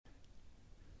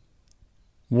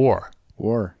War.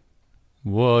 War.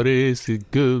 What is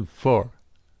it good for?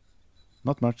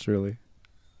 Not much, really.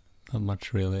 Not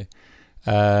much, really.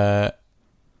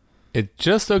 It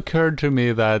just occurred to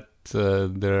me that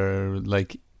there,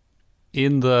 like,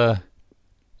 in the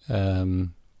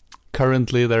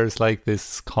currently there's like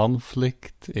this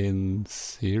conflict in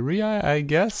Syria, I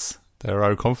guess. There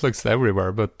are conflicts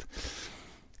everywhere, but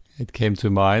it came to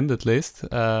mind at least.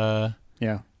 Yeah.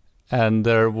 And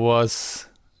there was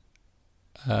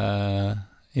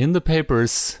in the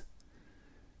papers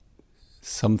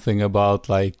something about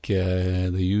like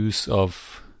the use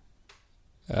of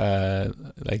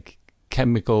like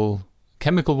chemical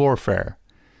warfare.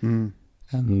 Mm.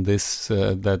 And this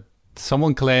that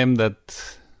someone claimed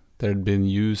that there'd been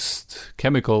used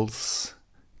chemicals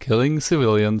killing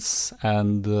civilians,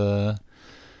 and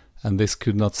this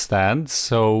could not stand.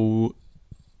 So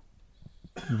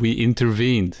we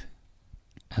intervened,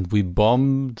 and we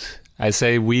bombed. I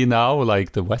say we now,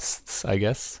 like the West, I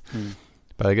guess. Mm.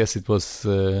 But I guess it was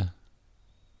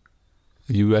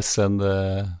U.S.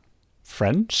 and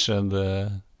French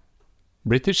and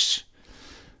British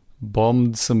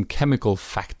bombed some chemical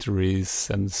factories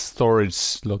and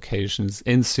storage locations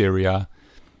in Syria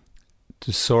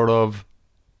to sort of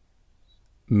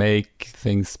make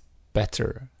things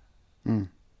better. Mm.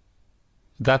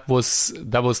 That was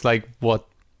like what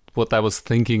I was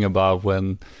thinking about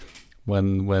when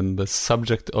the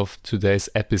subject of today's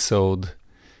episode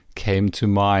came to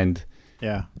mind.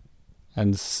 Yeah.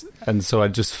 And so I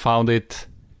just found it,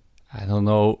 I don't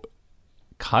know,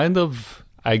 kind of,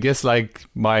 I guess, like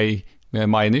my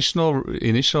initial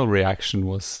reaction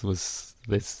was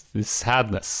this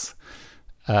sadness,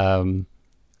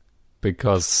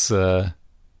 because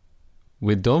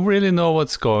we don't really know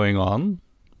what's going on,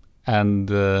 and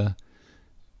the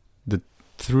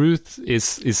truth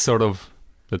is sort of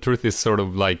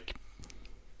like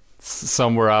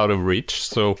somewhere out of reach.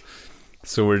 So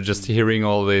we're just hearing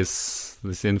all this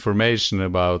information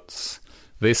about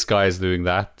this guy's doing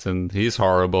that and he's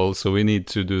horrible, so we need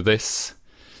to do this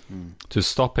to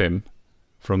stop him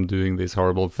from doing these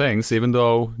horrible things, even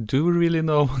though, do we really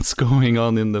know what's going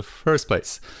on in the first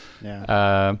place?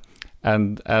 Yeah.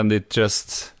 And it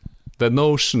just, the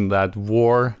notion that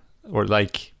war, or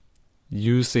like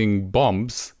using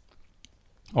bombs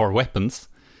or weapons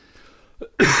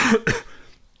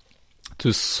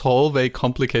to solve a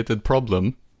complicated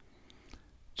problem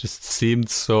just seemed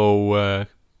so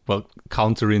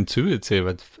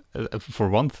counterintuitive for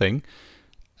one thing,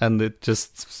 and it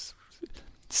just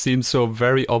seems so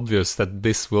very obvious that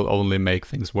this will only make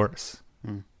things worse.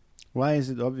 Why is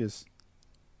it obvious?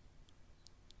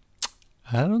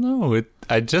 I don't know.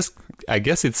 I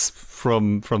guess it's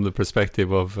from the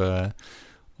perspective of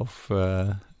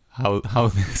how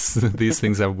these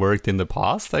things have worked in the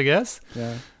past, I guess.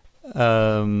 Yeah.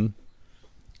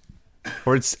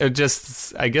 Or it's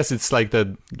just, I guess it's like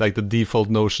the default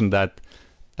notion that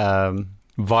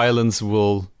violence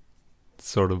will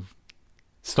sort of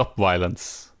stop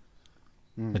violence.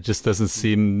 It just doesn't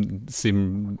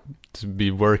seem to be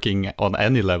working on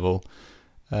any level.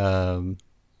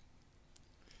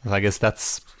 I guess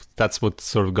that's what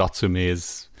sort of got to me,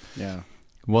 is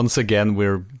once again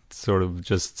we're sort of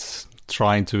just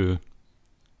trying to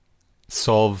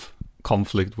solve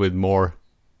conflict with more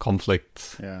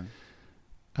conflict. Yeah.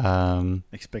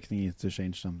 Expecting it to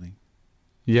change something.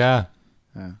 Yeah.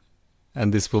 Yeah.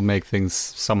 And this will make things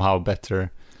somehow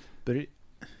better. But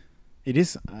it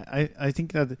is, I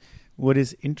think that what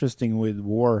is interesting with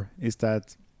war is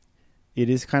that it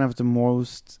is kind of the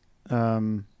most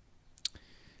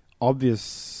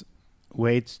obvious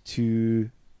way to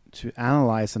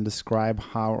analyze and describe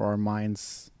how our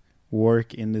minds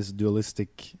work in this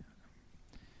dualistic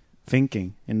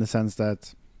thinking, in the sense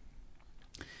that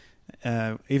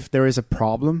if there is a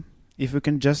problem, if we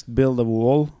can just build a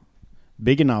wall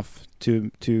big enough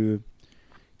to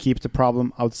keep the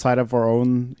problem outside of our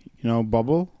own,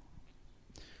 bubble,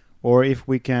 or if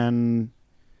we can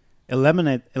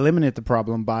eliminate the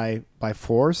problem by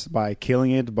force, by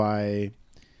killing it, by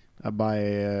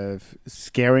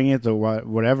scaring it or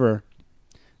whatever,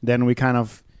 then we kind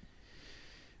of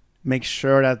make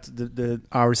sure that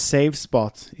our safe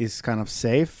spot is kind of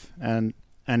safe, and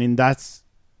in that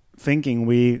thinking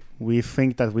we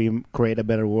think that we create a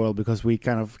better world because we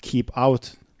kind of keep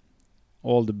out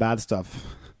all the bad stuff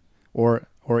or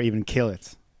even kill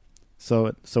it,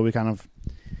 so we kind of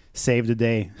save the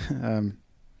day.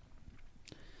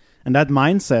 And that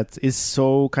mindset is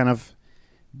so kind of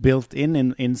built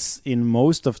in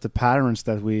most of the patterns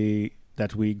that we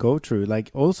go through.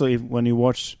 Like also when you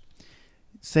watch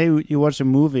say you watch a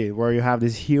movie where you have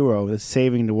this hero that's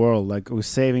saving the world, like who's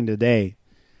saving the day.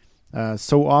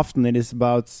 So often it is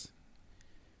about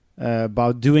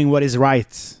doing what is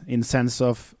right, in sense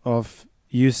of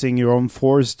using your own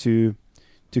force to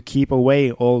keep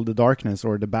away all the darkness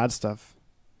or the bad stuff.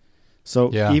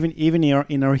 So even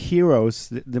in our heroes,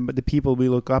 the people we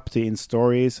look up to in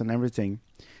stories and everything,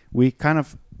 we kind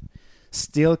of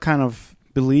still kind of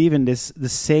believe in the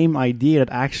same idea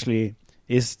that actually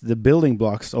is the building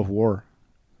blocks of war.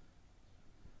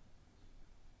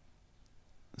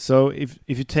 So if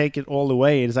you take it all the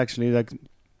way, it's actually like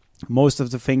most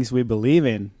of the things we believe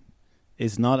in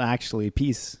is not actually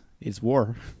peace; it's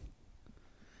war.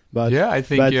 But I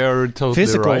think you're totally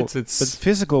right. But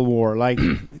physical war, like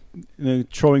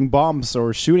throwing bombs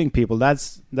or shooting people,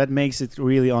 that makes it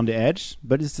really on the edge.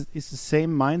 But it's the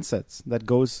same mindset that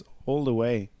goes all the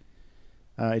way.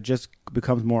 It just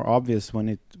becomes more obvious when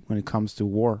it comes to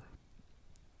war.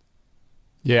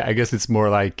 Yeah, I guess it's more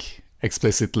like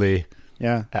explicitly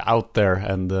out there,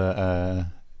 and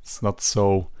it's not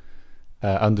so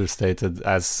understated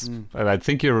as. And I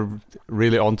think you're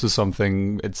really onto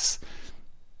something. It's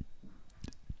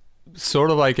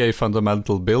sort of like a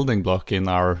fundamental building block in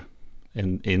our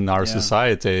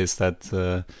society, is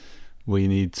that we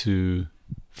need to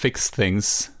fix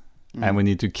things, and we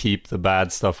need to keep the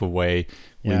bad stuff away.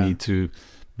 We need to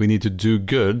do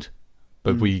good,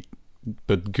 but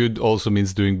but good also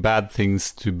means doing bad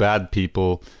things to bad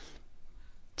people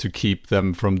to keep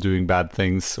them from doing bad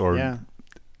things. Or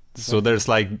so there's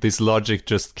like this logic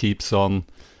just keeps on.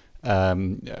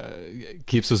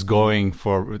 Keeps us going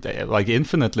for like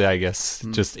infinitely, I guess,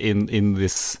 just in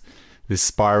this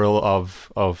spiral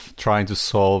of trying to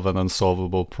solve an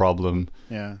unsolvable problem.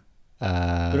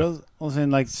 But also in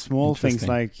like small things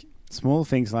like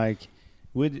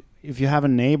if you have a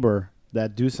neighbor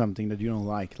that do something that you don't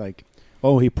like,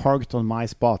 oh, he parked on my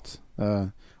spot,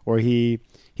 or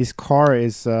his car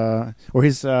is or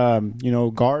his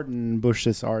garden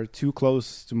bushes are too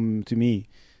close to me.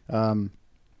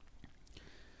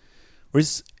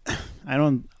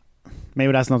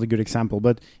 Maybe that's not a good example,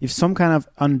 but if some kind of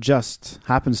unjust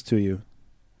happens to you,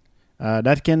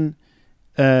 that can,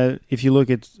 if you look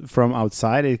at from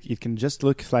outside, it can just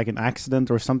look like an accident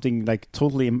or something like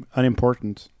totally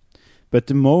unimportant. But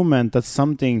the moment that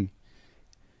something,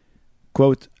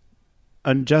 quote,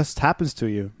 unjust happens to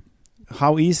you,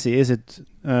 how easy is it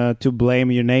to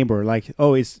blame your neighbor? Like,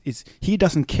 oh, it's he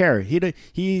doesn't care.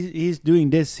 He's doing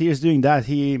this. He's doing that.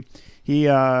 He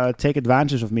take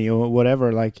advantage of me or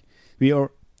whatever. Like we're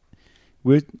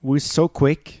so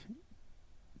quick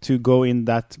to go in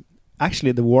that,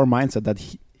 actually the war mindset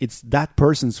that it's that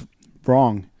person's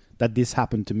wrong that this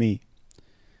happened to me.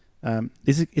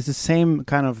 It's the same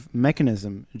kind of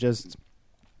mechanism, just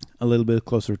a little bit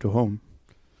closer to home.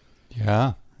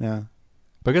 Yeah.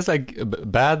 Because like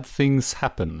bad things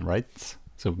happen, right?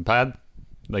 So bad,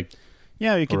 like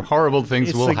or horrible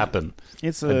things will happen.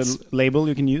 It's a label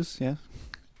you can use, yeah.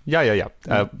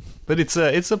 But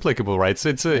it's applicable, right? So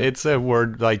it's a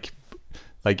word like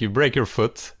you break your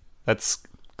foot, that's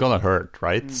gonna hurt,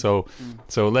 right? So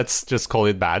let's just call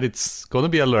it bad. It's gonna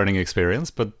be a learning experience,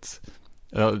 but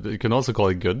you can also call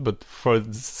it good. But for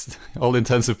all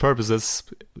intensive purposes,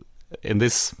 in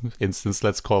this instance,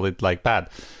 let's call it like bad.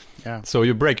 Yeah. So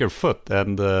you break your foot,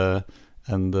 and it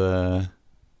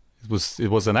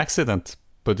was an accident,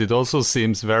 but it also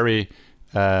seems very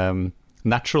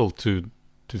natural to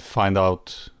find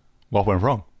out what went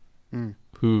wrong,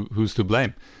 who's to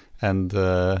blame, and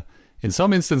in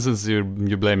some instances you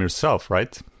blame yourself,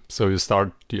 right? So you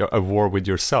start a war with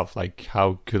yourself, like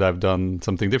how could I have done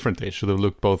something differently? Should have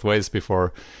looked both ways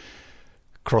before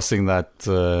crossing that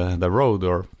the road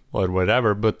or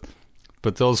whatever. But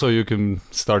also you can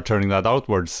start turning that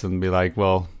outwards and be like,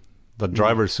 well, the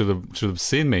driver should have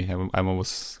seen me. It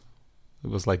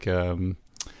was like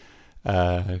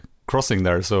crossing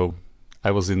there, so I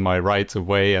was in my right of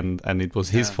way, and it was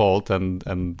his fault,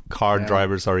 and car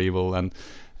drivers are evil,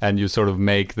 and you sort of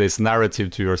make this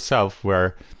narrative to yourself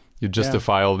where you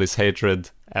justify all this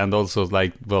hatred, and also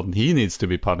like, well, he needs to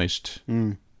be punished.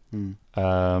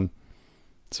 So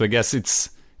I guess it's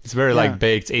very like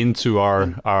baked into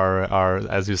our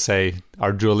as you say,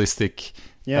 our dualistic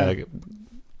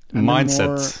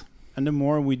mindset. And the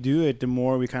more we do it, the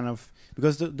more we kind of,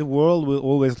 because the world will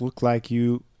always look like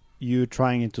you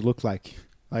trying it to look like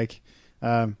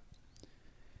when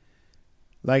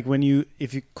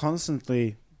if you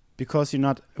constantly, because you're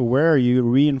not aware, you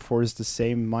reinforce the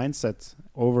same mindset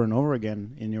over and over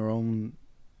again in your own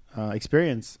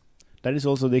experience. That is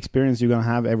also the experience you're gonna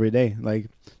have every day. Like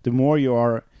the more you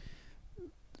are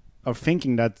are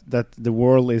thinking that the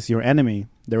world is your enemy.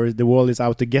 The world is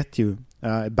out to get you.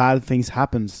 Bad things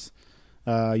happens.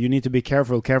 You need to be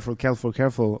careful,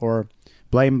 or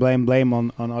blame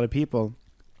on other people.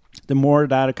 The more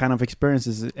that kind of experience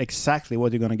is exactly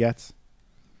what you're gonna get.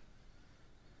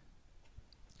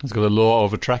 It's got a law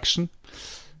of attraction.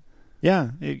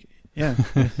 Yeah, yeah.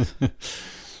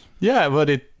 Yeah, but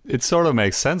it sort of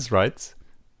makes sense, right?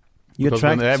 You because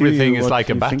attract when everything to is what like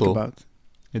a you think battle, about.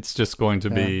 it's just going to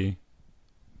be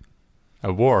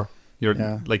a war. You're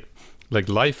Yeah. like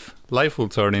life will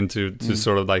turn into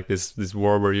sort of like this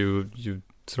war where you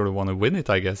sort of want to win it,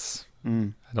 I guess.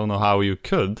 Mm. I don't know how you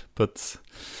could, but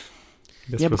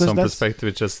I guess Yeah, from because some that's- perspective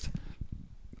it just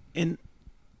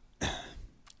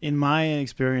In my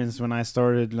experience, when I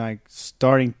started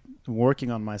working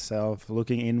on myself,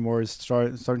 looking inwards,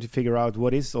 starting to figure out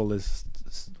what is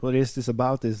this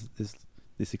about this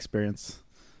experience,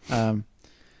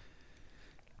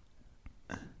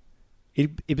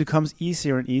 it becomes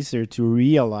easier and easier to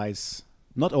realize.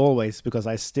 Not always, because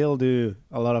I still do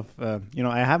a lot of I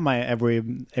have my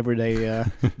everyday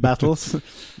battles,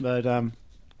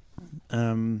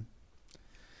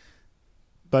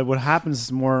 but what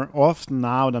happens more often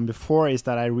now than before is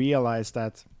that I realize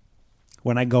that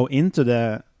when I go into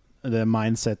the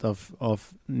mindset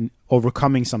of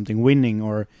overcoming something, winning,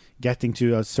 or getting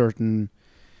to a certain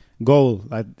goal,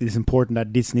 that it's important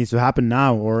that this needs to happen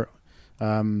now, or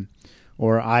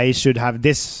I should have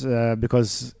this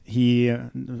because he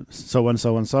so and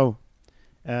so and so.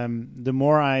 The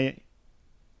more I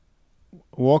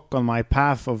walk on my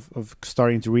path of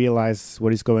starting to realize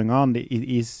what is going on, it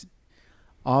is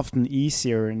often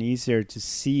easier and easier to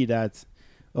see that,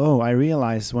 I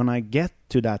realize when I get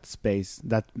to that space,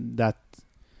 that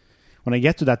when I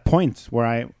get to that point where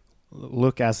I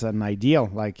look as an ideal,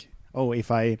 like,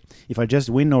 if I just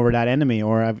win over that enemy,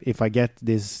 or if I get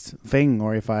this thing,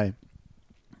 or if I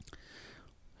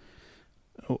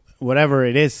whatever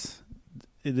it is,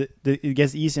 it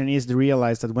gets easier and easier to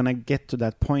realize that when I get to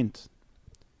that point,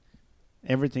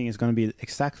 everything is going to be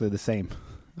exactly the same.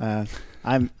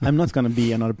 I'm not going to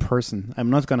be another person. I'm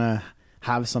not going to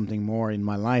have something more in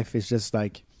my life. It's just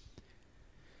like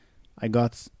I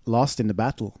got lost in the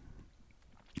battle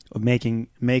of making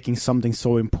something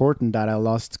so important that I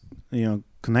lost,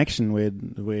 connection with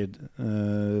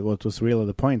what was really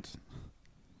the point.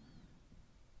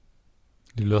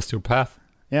 you lost your path.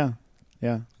 Yeah.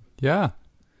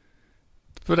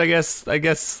 But I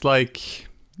guess like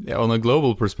on a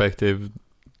global perspective,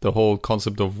 the whole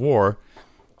concept of war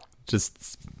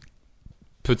just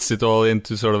puts it all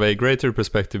into sort of a greater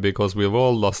perspective, because we've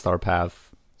all lost our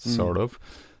path, sort of.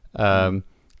 And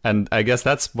I guess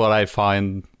that's what I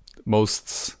find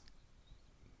most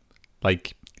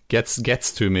like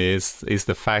gets to me is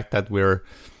the fact that we're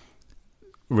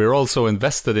also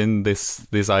invested in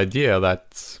this idea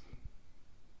that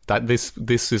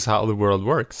this is how the world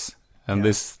works, and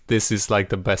this is like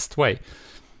the best way.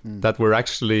 That we're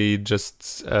actually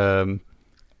just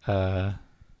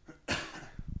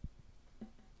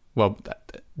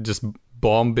just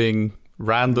bombing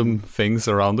random things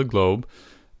around the globe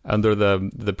under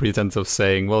the pretense of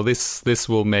saying, well, this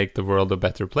will make the world a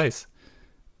better place.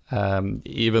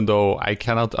 Even though I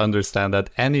cannot understand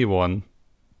that anyone,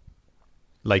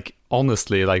 like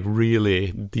honestly, like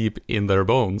really deep in their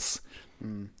bones,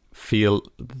 feel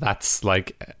that's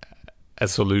like a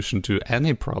solution to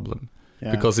any problem. Yeah.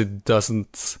 Because it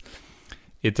doesn't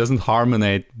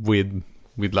harmonize with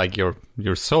like your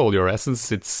soul, your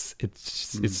essence. It's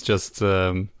just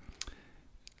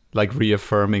like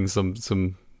reaffirming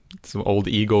some old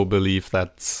ego belief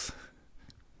that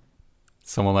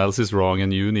someone else is wrong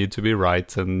and you need to be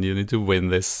right and you need to win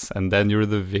this, and then you're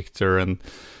the victor, and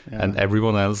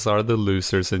everyone else are the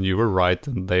losers and you were right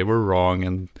and they were wrong,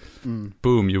 and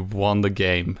boom, you won the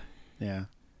game. Yeah.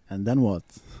 And then what?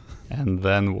 And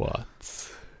then what?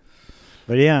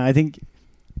 But yeah, I think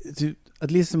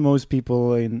at least most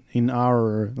people in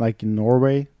our, like in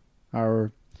Norway,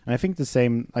 and I think the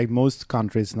same like most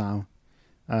countries now,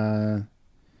 that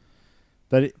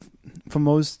for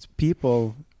most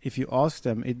people, if you ask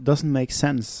them, it doesn't make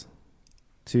sense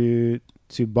to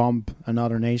bomb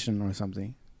another nation or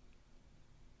something.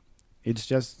 It's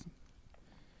just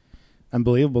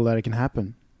unbelievable that it can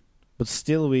happen, but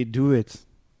still we do it.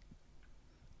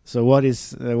 So what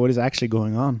is actually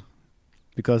going on?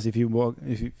 Because if you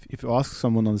ask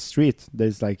someone on the street,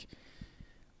 there's like,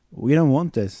 we don't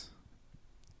want this,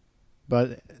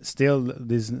 but still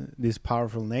these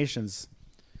powerful nations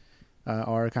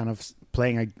are kind of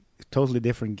playing a totally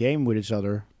different game with each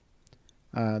other.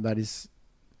 That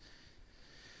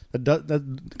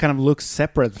kind of looks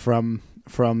separate from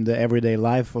from the everyday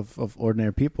life of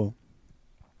ordinary people.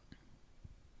 I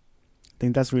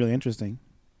think that's really interesting.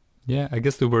 Yeah, I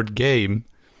guess the word game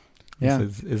Yeah.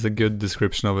 is a good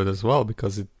description of it as well,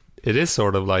 because it is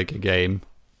sort of like a game.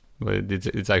 But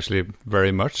it's actually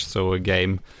very much so a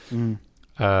game. Mm.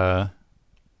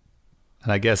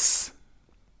 And I guess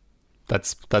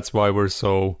that's why we're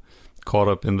so caught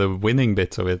up in the winning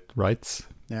bit of it, right?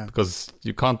 Yeah. Because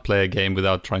you can't play a game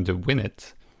without trying to win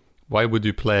it. Why would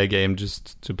you play a game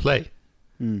just to play?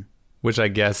 Mm. Which I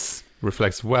guess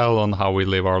reflects well on how we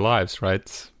live our lives,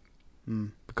 right?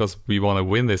 Mm. Because we want to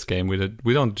win this game.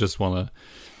 We don't just want to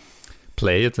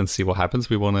play it and see what happens.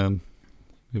 We want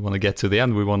to get to the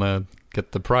end. We want to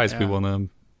get the prize. We Yeah. want to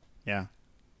Yeah.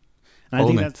 And I own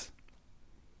think it. that's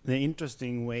the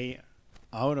interesting way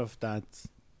out of that,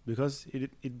 because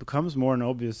it becomes more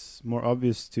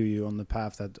obvious to you on the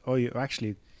path that you're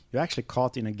actually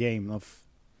caught in a game of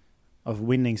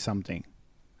winning something.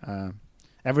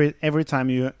 Every time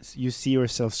you see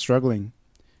yourself struggling,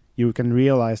 you can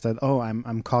realize that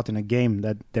I'm caught in a game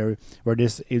that where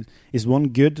this is one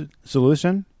good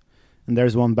solution and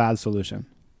there's one bad solution.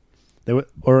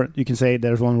 Or you can say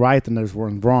there's one right and there's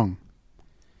one wrong.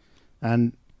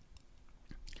 And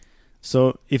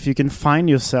so if you can find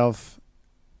yourself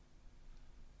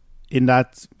in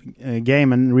that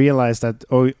game and realize that,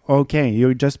 okay,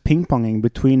 you're just ping-ponging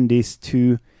between these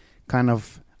two kind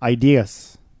of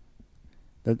ideas,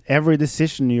 that every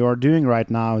decision you are doing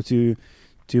right now to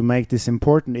make this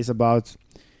important is about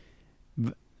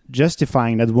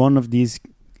justifying that one of these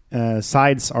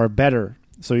sides are better.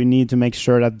 So you need to make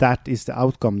sure that is the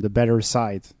outcome, the better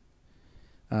side.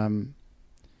 And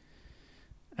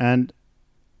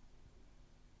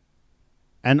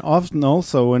often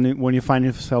also when you find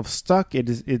yourself stuck,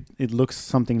 it looks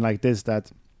something like this,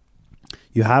 that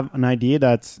you have an idea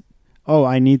that,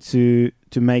 I need to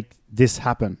make this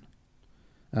happen,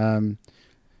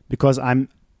 because I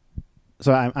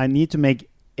need to make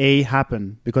A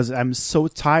happen because I'm so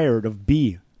tired of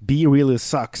B. B really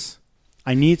sucks.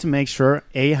 I need to make sure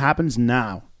A happens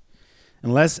now.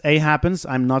 Unless A happens,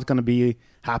 I'm not going to be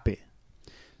happy.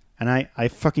 And I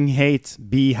fucking hate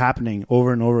B happening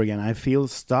over and over again. I feel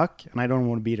stuck and I don't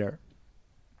want to be there.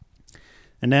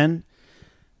 And then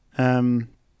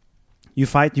you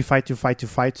fight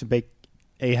to make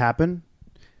A happen.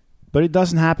 But it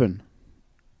doesn't happen.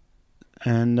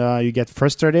 And you get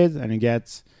frustrated and you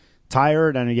get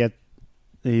tired and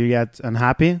you get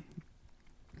unhappy.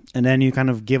 And then you kind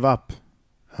of give up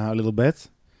a little bit.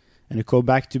 And you go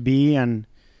back to B and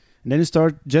then you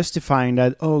start justifying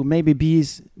that, maybe B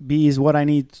is what I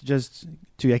need just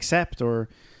to accept, or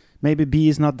maybe B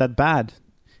is not that bad,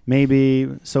 maybe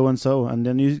so and so, and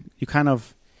then you kind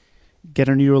of get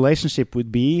a new relationship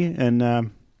with B, and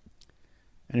then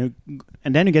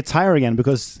you get tired again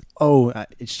because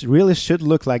it really should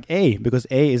look like A, because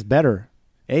A is better,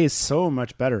 A is so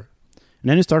much better, and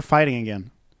then you start fighting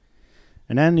again.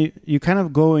 And then you kind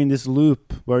of go in this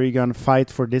loop where you're going to fight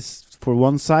for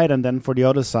one side and then for the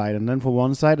other side and then for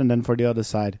one side and then for the other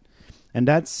side. And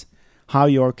that's how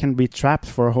you can be trapped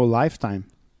for a whole lifetime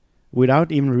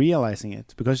without even realizing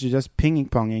it, because you're just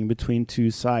ping-ponging between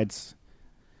two sides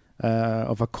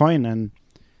of a coin, and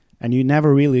you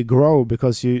never really grow,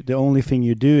 because the only thing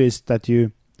you do is that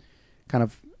you kind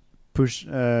of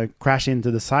crash into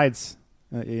the sides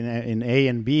in A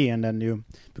and B, and then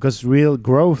because real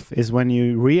growth is when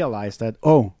you realize that,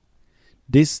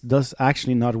 this does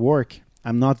actually not work.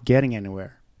 I'm not getting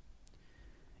anywhere.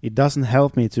 It doesn't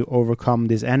help me to overcome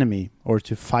this enemy or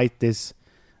to fight this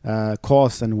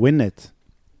cause and win it.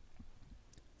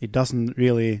 It doesn't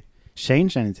really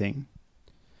change anything.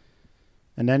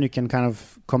 And then you can kind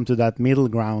of come to that middle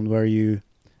ground where you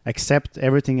accept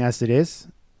everything as it is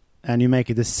and you make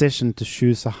a decision to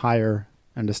choose a higher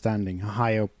understanding, a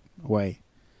higher way.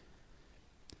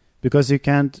 Because you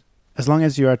can't, as long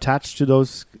as you're attached to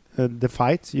those the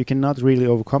fight, you cannot really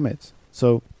overcome it.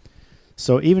 So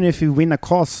even if you win a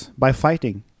cause by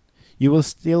fighting, you will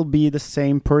still be the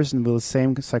same person with the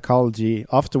same psychology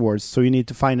afterwards. So you need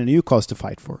to find a new cause to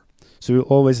fight for. So you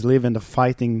always live in the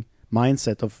fighting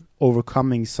mindset of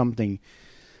overcoming something,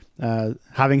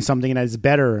 having something that is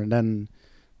better than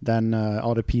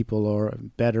other people or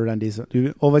better than this.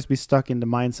 You always be stuck in the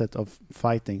mindset of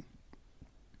fighting.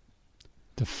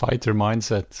 The fighter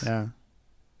mindset. Yeah.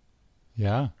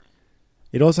 Yeah.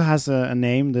 It also has a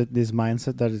name, that this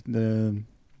mindset that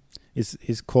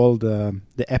is called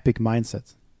the epic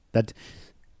mindset. That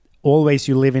always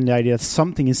you live in the idea that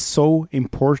something is so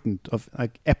important, of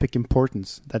like epic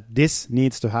importance, that this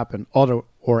needs to happen or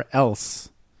else.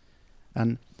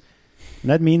 And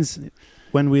that means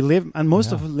when we live, and most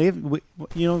Yeah. of us live,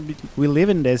 we live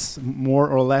in this more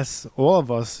or less, all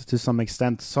of us to some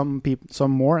extent. Some people,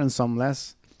 some more and some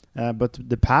less. But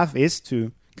the path is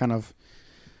to kind of,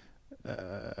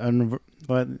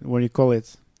 what do you call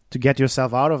it? To get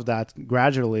yourself out of that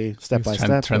gradually, step by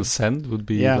step. Transcend would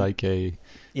be Yeah. like a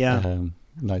Yeah,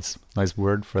 nice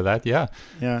word for that. Yeah.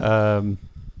 yeah,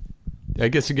 I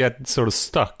guess you get sort of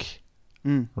stuck,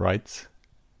 mm. right?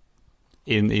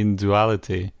 In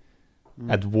duality,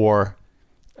 Mm. at war,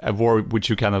 a war which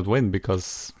you cannot win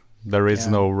because there is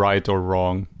Yeah. no right or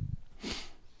wrong.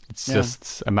 It's Yeah.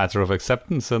 just a matter of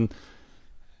acceptance, and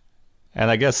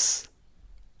I guess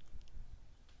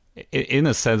in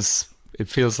a sense it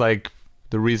feels like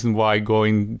the reason why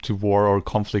going to war or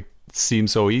conflict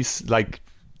seems so easy,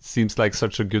 seems like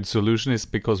such a good solution, is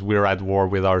because we're at war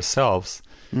with ourselves,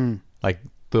 Mm. like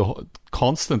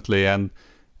constantly, and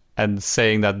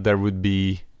saying that there would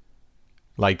be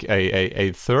like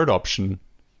a third option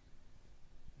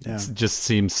Yeah, just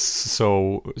seems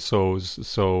so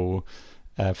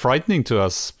frightening to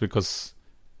us, because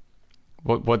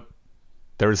what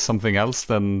there is something else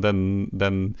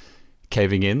than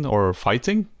caving in or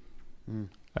fighting. Mm.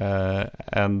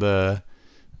 And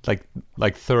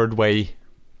like third way,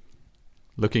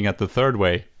 looking at the third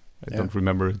way. I Yeah. don't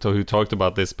remember who talked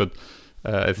about this, but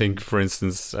I think, for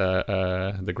instance,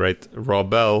 the great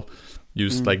Rob Bell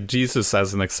used like Jesus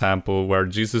as an example, where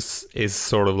Jesus is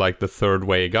sort of like the third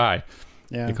way guy,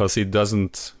 yeah, because he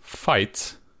doesn't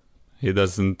fight, he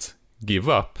doesn't give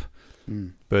up,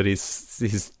 Mm. but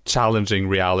he's challenging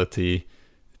reality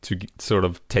to sort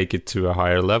of take it to a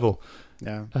higher level,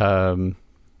 yeah,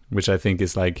 which I think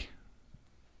is like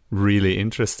really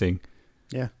interesting.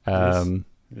 yeah. It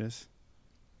is.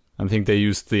 I think they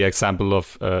used the example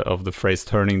of the phrase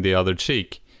 "turning the other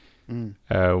cheek," Mm.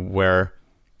 where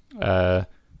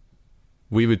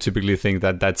we would typically think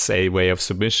that that's a way of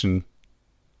submission,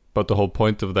 but the whole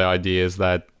point of the idea is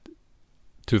that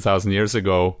 2,000 years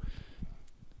ago,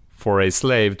 for a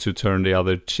slave to turn the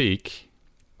other cheek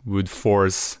would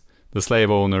force the slave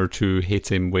owner to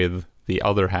hit him with the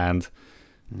other hand,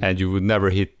 and you would never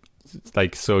hit,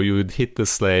 so you would hit the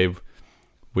slave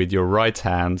with your right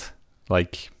hand,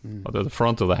 like at the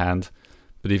front of the hand,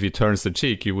 but if he turns the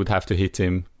cheek, you would have to hit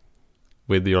him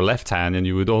with your left hand, and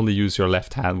you would only use your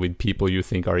left hand with people you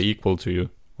think are equal to you,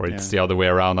 or it's the other way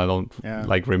around. I don't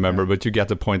remember, but you get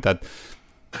the point that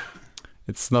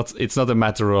it's not a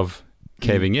matter of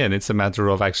caving in, it's a matter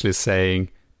of actually saying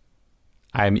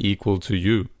I'm equal to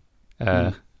you,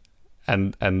 and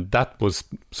that was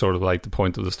sort of like the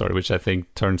point of the story, which I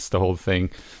think turns the whole thing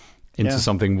into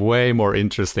something way more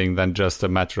interesting than just a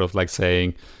matter of like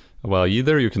saying, well,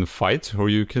 either you can fight or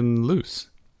you can lose.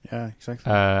 Yeah, exactly.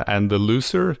 And the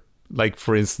loser, like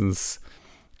for instance,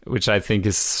 which I think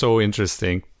is so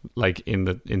interesting, like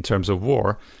in terms of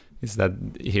war, is that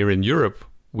here in Europe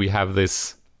we have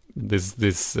this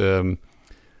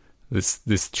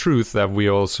truth that we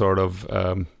all sort of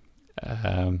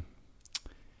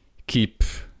keep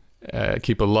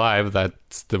alive, that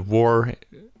the war,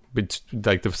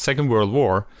 like the Second World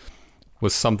War,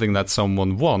 was something that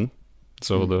someone won.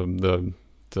 So the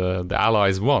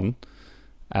Allies won,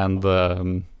 and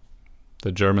the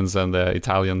Germans and the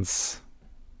Italians,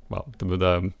 well,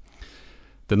 the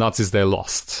Nazis, they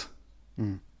lost.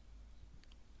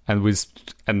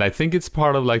 And I think it's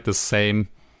part of like the same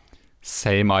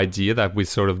idea that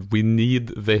we need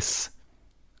this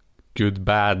good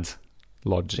bad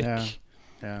logic,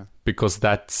 because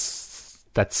that's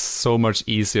so much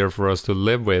easier for us to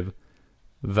live with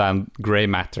than gray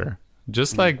matter.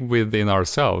 Just like within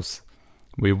ourselves,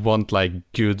 we want like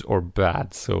good or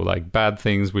bad. So like bad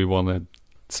things we want to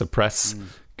suppress,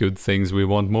 good things we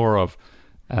want more of,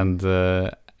 and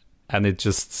it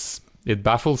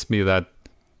baffles me that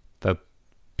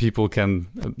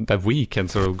we can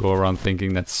sort of go around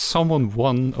thinking that someone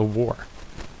won a war.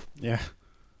 Yeah.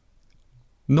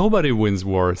 Nobody wins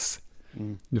wars.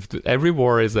 Every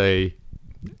war is I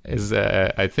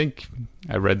think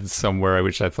I read it somewhere,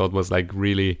 which I thought was like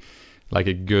really like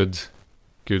a good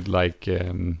like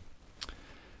a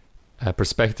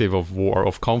perspective of war,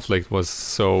 of conflict, was,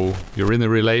 so you're in a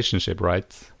relationship,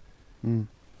 right?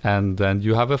 And then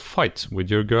you have a fight with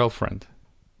your girlfriend,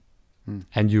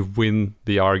 and you win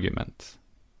the argument.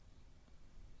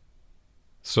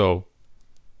 So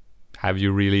have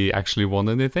you really actually won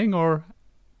anything, or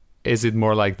is it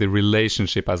more like the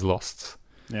relationship has lost?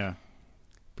 Yeah.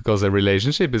 Because a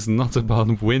relationship is not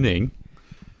about winning.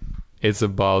 It's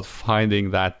about finding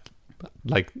that,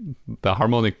 like, the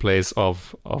harmonic place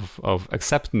of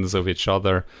acceptance of each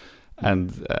other,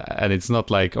 and it's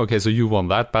not like, okay, so you won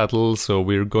that battle, so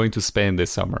we're going to Spain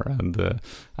this summer, and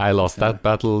I lost that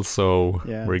battle, so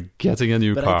we're getting a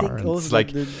new but car. I think And also it's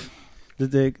like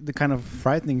the kind of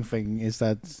frightening thing is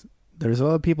that there's a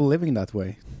lot of people living that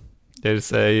way.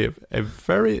 there's a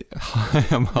very high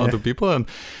amount of people, and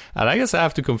I guess I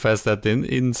have to confess that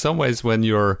in some ways when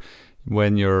you're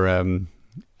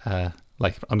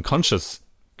like unconscious,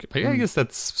 I guess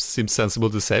that seems sensible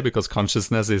to say, because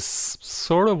consciousness is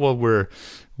sort of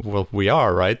what we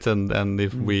are, right? And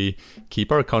if we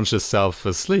keep our conscious self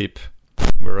asleep,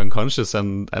 we're unconscious,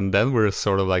 and then we're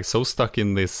sort of like so stuck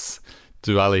in this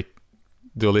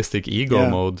dualistic ego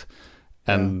mode,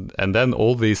 and then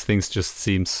all these things just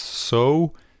seem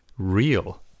so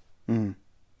real.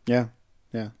 Yeah.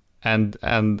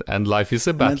 And life is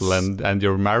a battle, and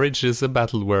your marriage is a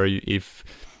battle where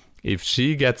if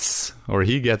she gets or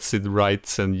he gets it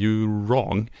right and you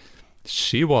wrong,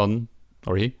 she won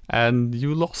or he, and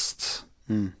you lost.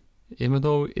 Even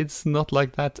though it's not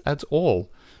like that at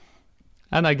all.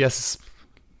 And I guess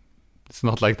it's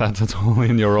not like that at all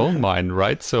in your own mind,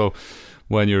 right? So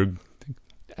when you're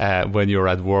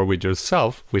at war with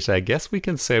yourself, which I guess we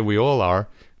can say we all are,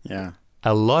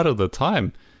 a lot of the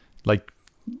time, like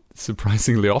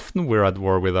surprisingly often we're at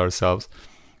war with ourselves,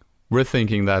 we're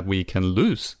thinking that we can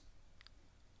lose.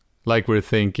 Like we're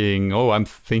thinking, oh, I'm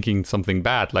thinking something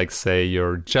bad, like say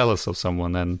you're jealous of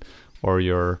someone, or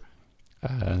you're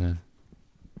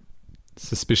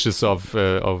suspicious of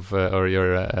or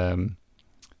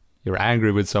you're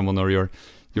angry with someone, or you're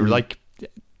like,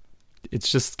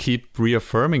 it's just keep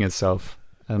reaffirming itself,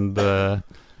 and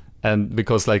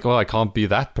because like, oh, I can't be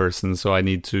that person, so I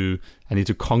need to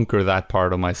conquer that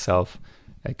part of myself.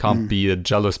 I can't be a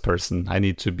jealous person. I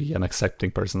need to be an accepting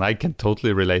person. I can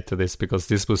totally relate to this, because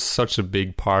this was such a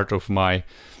big part of my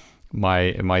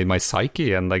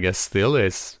psyche, and I guess still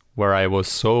is, where I was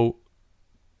so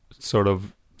sort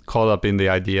of caught up in the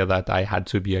idea that I had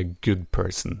to be a good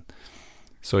person.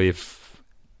 So if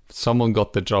someone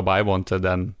got the job I wanted,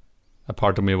 then a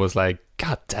part of me was like,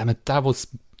 God damn it,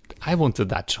 I wanted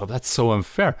that job. That's so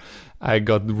unfair. I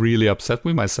got really upset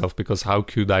with myself, because how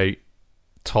could I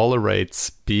tolerate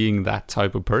being that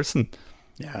type of person?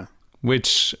 Yeah.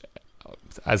 Which,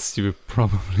 as you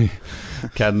probably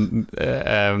can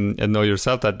know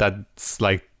yourself, that's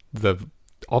like the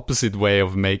opposite way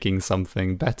of making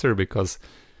something better, because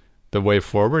the way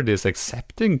forward is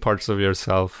accepting parts of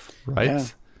yourself,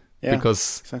 right? Yeah,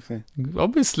 because exactly.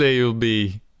 Obviously you'll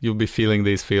be feeling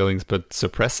these feelings, but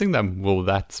suppressing them, will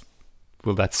that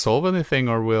solve anything,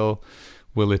 or will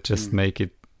it just make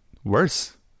it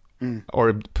worse?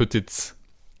 Or put it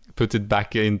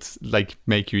back in, like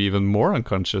make you even more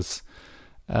unconscious.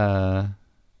 You're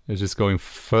just going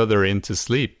further into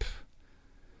sleep.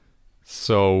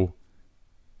 So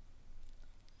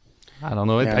I don't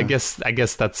know. I guess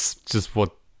that's just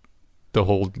what the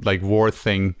whole like war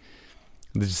thing.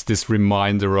 Just this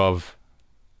reminder of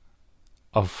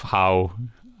how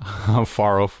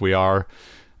far off we are,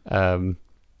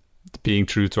 being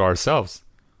true to ourselves.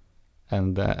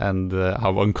 And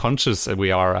how unconscious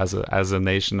we are as a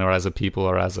nation, or as a people,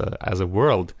 or as a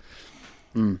world.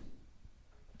 Yeah.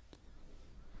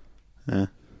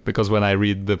 Because when I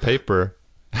read the paper,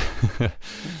 I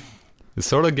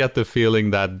sort of get the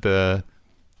feeling that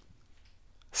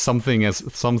some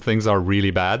things are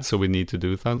really bad, so we need to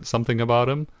do something about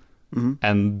them,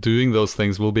 and doing those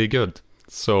things will be good.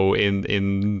 So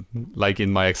in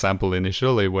my example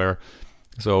initially, where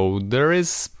so there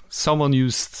is. Someone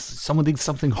did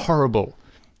something horrible.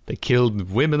 They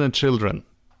killed women and children.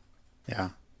 Yeah.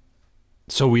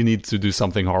 So we need to do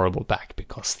something horrible back,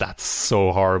 because that's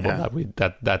so horrible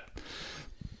that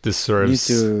deserves.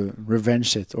 You need to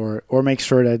revenge it, or make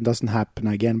sure that it doesn't happen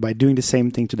again by doing the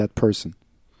same thing to that person.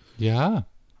 Yeah.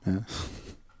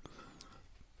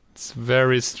 It's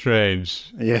very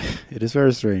strange. Yeah, it is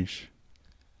very strange.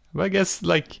 I guess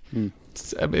like.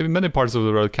 In many parts of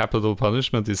the world, capital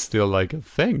punishment is still like a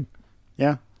thing.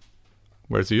 Yeah.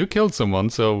 Whereas you killed someone,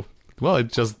 so, well,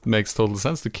 it just makes total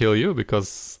sense to kill you,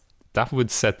 because that would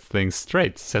set things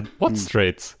straight. Set what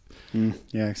straight?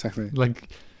 Yeah, exactly. Like,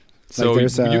 so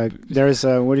like there's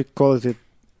a what do you call it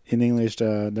in English?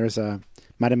 There's a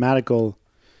mathematical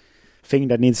thing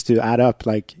that needs to add up.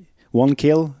 Like one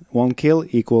kill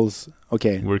equals.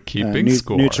 Okay, we're keeping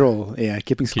score. Neutral,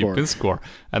 keeping score. Keeping score,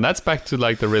 and that's back to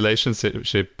like the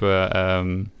relationship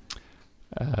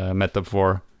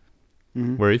metaphor,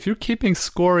 where if you're keeping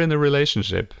score in a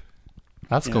relationship,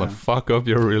 that's gonna fuck up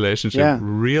your relationship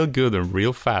real good and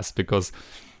real fast. Because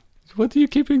what are you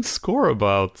keeping score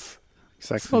about?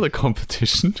 Exactly, it's not a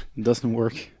competition. It doesn't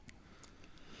work.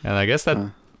 And I guess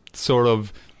that sort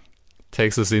of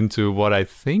takes us into what I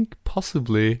think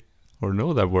possibly, or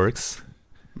no, that works.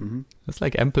 Mm-hmm. It's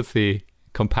like empathy,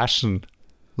 compassion,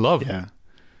 love.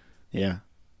 Yeah.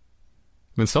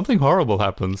 When something horrible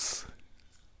happens,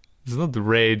 it's not the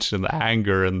rage and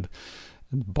anger and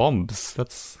bombs.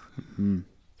 That's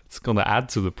going to add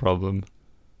to the problem.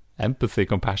 Empathy,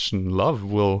 compassion, love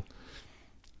will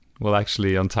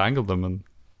actually untangle them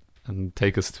and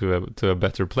take us to a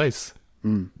better place.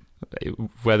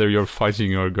 Whether you're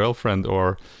fighting your girlfriend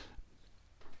or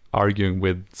arguing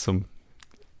with some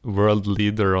world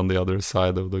leader on the other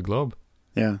side of the globe.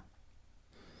 Yeah.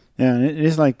 Yeah, and it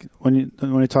is like when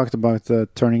you talked about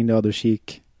turning the other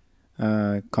cheek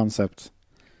concept.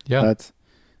 Yeah. That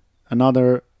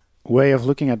another way of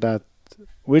looking at that,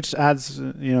 which adds,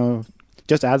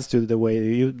 just adds to the way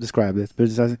you described it. But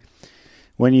it's as,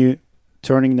 when you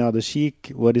turning the other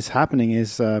cheek, what is happening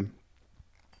is that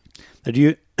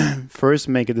you first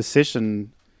make a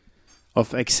decision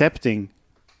of accepting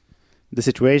the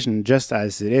situation just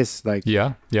as it is. Like,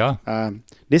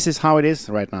 this is how it is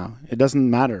right now. It doesn't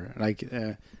matter. Like,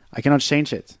 I cannot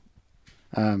change it.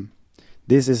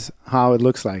 This is how it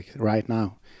looks like right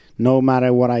now. No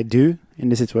matter what I do in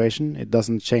the situation, it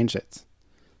doesn't change it.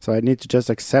 So I need to just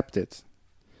accept it.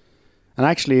 And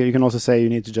actually, you can also say you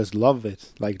need to just love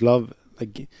it, like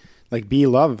be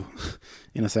love,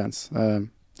 in a sense. And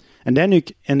then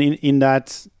in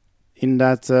that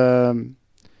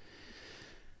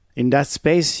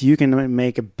space, you can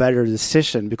make a better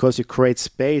decision because you create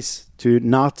space to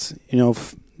not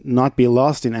be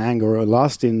lost in anger or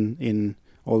lost in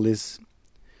all these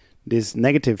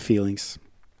negative feelings.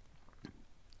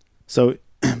 So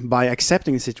by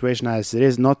accepting the situation as it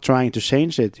is, not trying to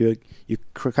change it, you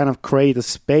kind of create a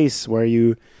space where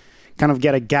you kind of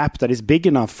get a gap that is big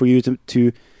enough for you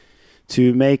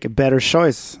to make a better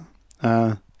choice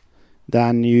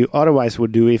than you otherwise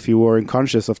would do if you were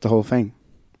unconscious of the whole thing.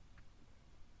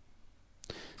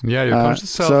 Yeah, your conscious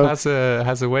self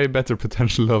has a way better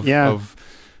potential of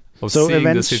seeing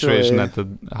the situation at a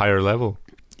higher level.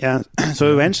 Yeah.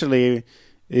 So eventually,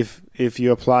 if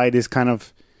you apply this kind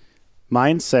of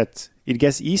mindset, it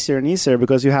gets easier and easier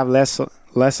because you have less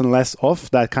and less of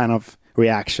that kind of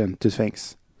reaction to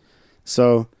things.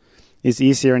 So it's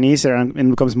easier and easier, and it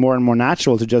becomes more and more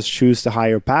natural to just choose the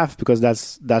higher path because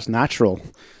that's natural.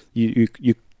 You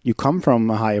come from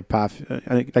a higher path,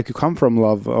 like you come from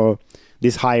love, or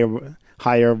these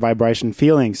higher vibration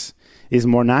feelings is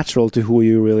more natural to who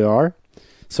you really are.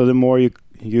 So the more you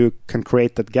can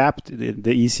create that gap,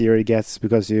 the easier it gets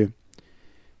because you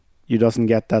doesn't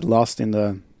get that lost in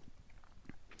the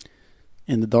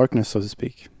darkness, so to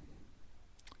speak.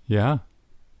 Yeah.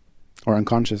 Or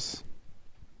unconscious.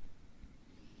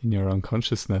 In your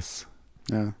unconsciousness.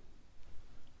 Yeah.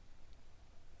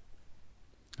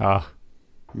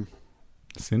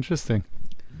 It's interesting.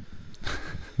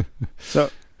 So,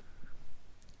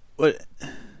 I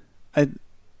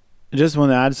just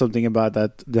want to add something about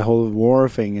that. The whole war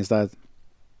thing is that,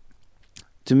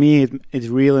 to me, it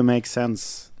really makes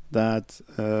sense that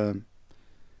the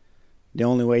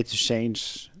only way to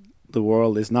change the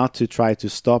world is not to try to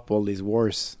stop all these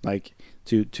wars, like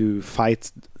to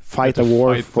fight a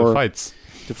war to fight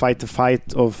the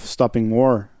fight of stopping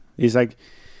war. It's like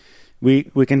we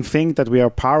can think that we are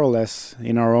powerless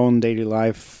in our own daily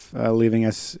life, living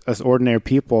as ordinary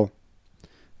people,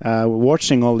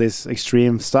 watching all this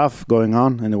extreme stuff going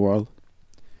on in the world.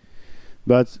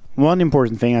 But one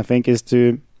important thing, I think, is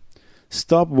to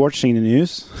stop watching the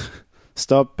news,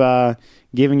 stop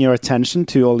giving your attention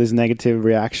to all these negative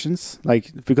reactions.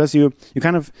 Like, because you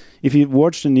kind of, if you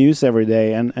watch the news every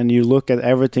day and you look at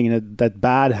everything that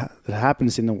bad that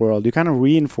happens in the world, you kind of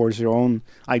reinforce your own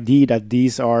idea that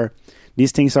these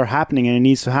things are happening and it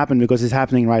needs to happen because it's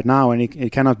happening right now, and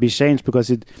it cannot be changed because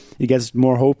it gets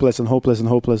more hopeless and hopeless and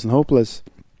hopeless and hopeless.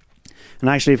 And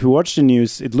actually, if you watch the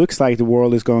news, it looks like the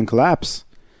world is going to collapse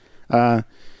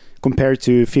compared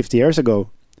to 50 years ago.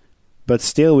 But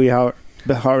still, we are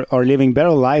living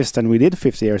better lives than we did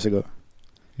 50 years ago.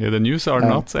 Yeah, the news are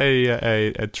not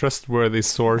a trustworthy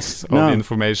source of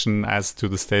information as to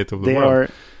the state of the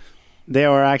world. They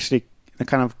are actually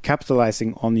kind of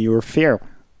capitalizing on your fear,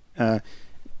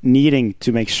 needing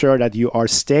to make sure that you are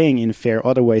staying in fear.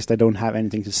 Otherwise, they don't have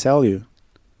anything to sell you.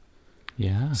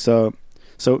 Yeah. So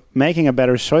making a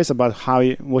better choice about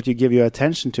what you give your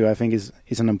attention to, I think, is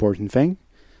an important thing,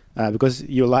 because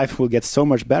your life will get so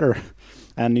much better.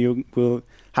 And you will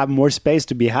have more space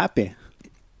to be happy.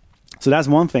 So that's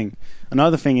one thing.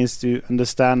 Another thing is to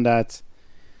understand that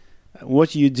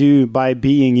what you do by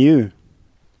being you,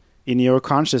 in your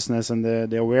consciousness and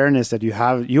the awareness that you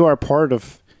have, you are part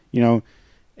of,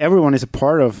 everyone is a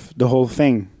part of the whole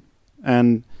thing,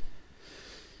 and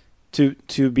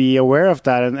to be aware of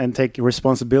that and take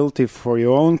responsibility for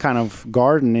your own kind of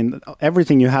garden in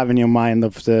everything you have in your mind,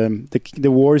 of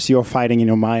the wars you're fighting in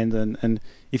your mind, and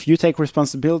if you take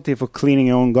responsibility for cleaning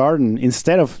your own garden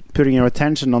instead of putting your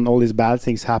attention on all these bad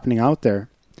things happening out there,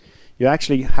 you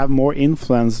actually have more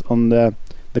influence on the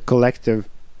collective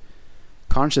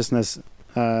consciousness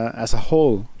as a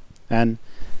whole, and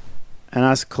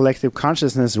as collective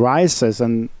consciousness rises,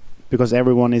 and because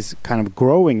everyone is kind of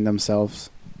growing themselves,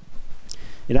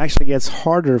 it actually gets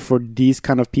harder for these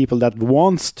kind of people that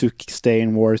wants to stay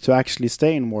in war to actually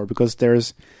stay in war, because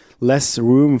there's less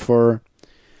room for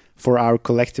our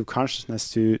collective consciousness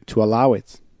to allow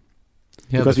it.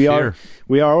 Yeah, because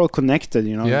we are all connected,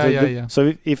 you know. Yeah.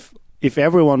 So if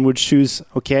everyone would choose,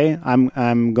 okay,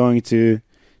 I'm going to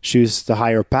choose the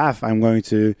higher path, I'm going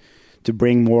to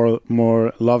bring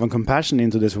more love and compassion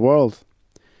into this world,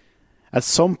 at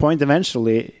some point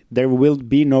eventually there will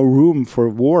be no room for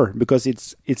war, because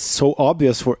it's so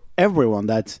obvious for everyone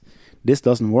that this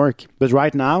doesn't work. But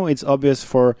right now it's obvious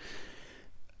for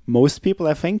most people,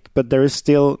 I think, but there is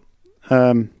still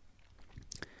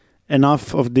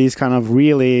enough of these kind of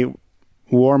really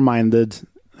war-minded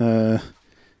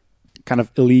kind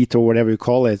of elite, or whatever you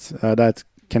call it, that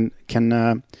can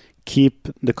keep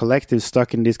the collective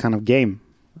stuck in this kind of game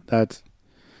that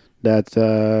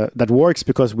works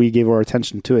because we give our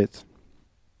attention to it.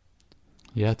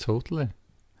 Yeah, totally.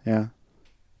 Yeah.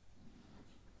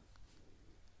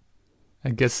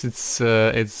 I guess it's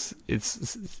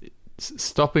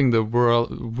stopping the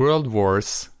world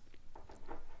wars,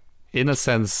 in a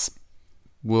sense,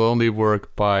 will only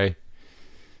work by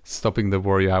stopping the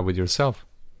war you have with yourself.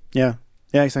 Yeah,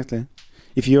 exactly.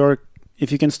 If you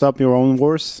can stop your own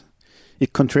wars,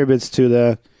 it contributes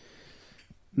to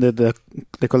the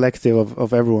collective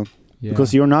of everyone,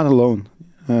 because you're not alone.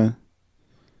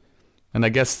 And I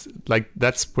guess like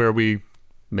that's where we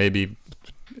maybe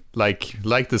like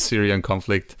the Syrian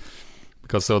conflict,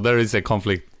 because so there is a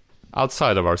conflict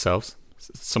outside of ourselves,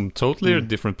 some totally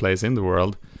different place in the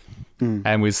world,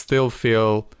 and we still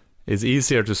feel it's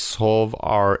easier to solve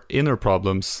our inner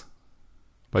problems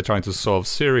by trying to solve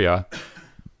Syria,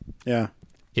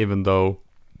 even though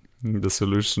the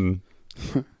solution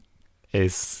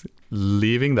is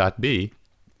leaving that be,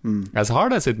 as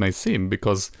hard as it may seem,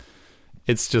 because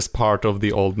it's just part of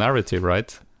the old narrative,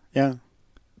 right? Yeah.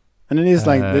 And it is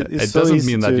like it's it so doesn't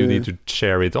easy mean that you need to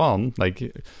share it on,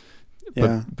 like,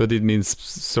 but it means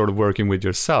sort of working with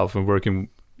yourself and working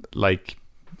like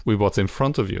with what's in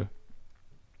front of you.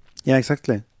 Yeah,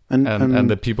 exactly. And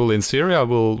the people in Syria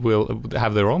will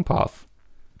have their own path.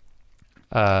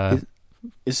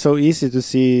 It's so easy to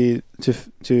see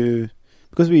to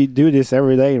because we do this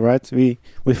every day, right? We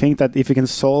think that if you can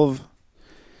solve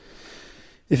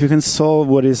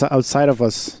what is outside of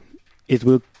us, it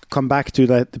will come back to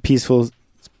the peaceful,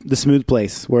 the smooth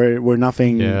place where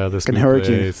nothing can hurt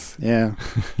place. You. Yeah.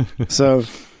 So,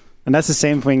 and that's the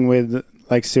same thing with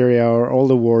like Syria or all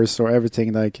the wars or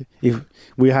everything. Like if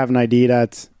we have an idea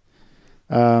that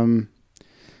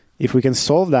if we can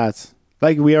solve that,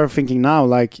 like we are thinking now,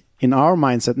 like in our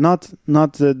mindset, not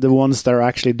the ones that are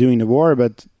actually doing the war,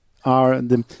 but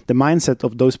the mindset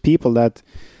of those people that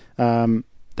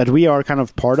we are kind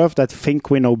of part of, that think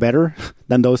we know better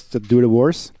than those that do the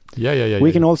wars.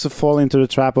 We can also fall into the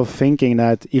trap of thinking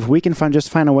that if we can find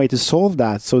a way to solve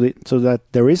that, so that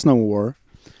there is no war,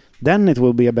 then it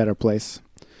will be a better place.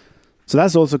 So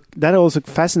that's also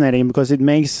fascinating, because it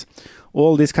makes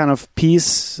all these kind of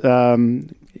peace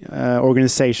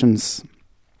organizations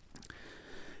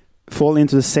fall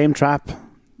into the same trap,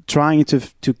 trying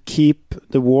to keep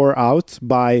the war out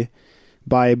by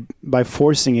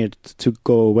forcing it to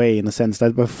go away, in a sense,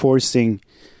 that by forcing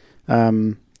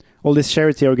all these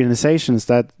charity organizations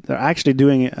that are actually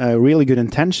doing a really good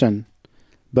intention,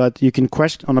 but you can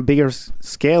question on a bigger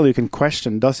scale. You can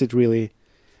question: does it really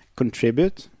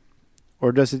contribute,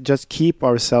 or does it just keep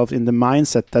ourselves in the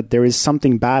mindset that there is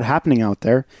something bad happening out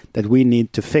there that we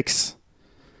need to fix,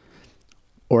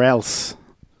 or else?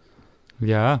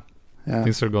 Yeah.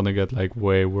 Things are gonna get like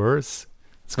way worse.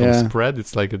 It's gonna spread.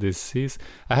 It's like a disease.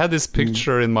 I had this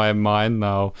picture in my mind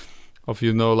now of,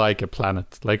 like a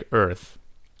planet, like Earth,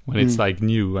 when it's like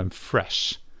new and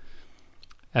fresh.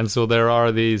 And so there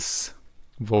are these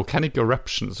volcanic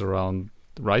eruptions around,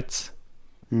 right?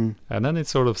 And then it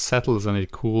sort of settles and it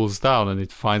cools down and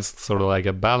it finds sort of like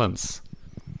a balance.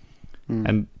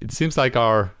 And it seems like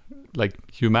our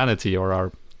humanity, or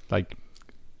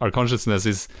our consciousness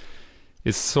is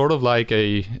sort of like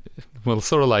a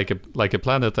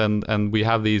planet, and we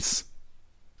have these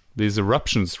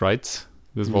eruptions, right?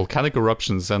 There's volcanic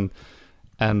eruptions, and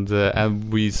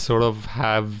we sort of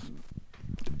have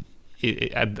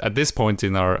at this point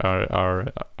in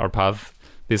our path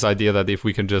this idea that if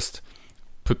we can just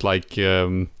put like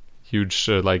huge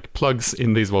like plugs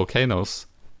in these volcanoes,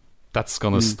 that's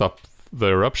gonna stop the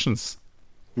eruptions.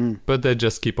 But they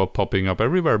just keep up popping up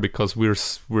everywhere because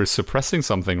we're suppressing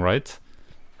something, right?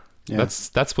 Yeah.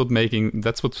 That's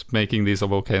what's making these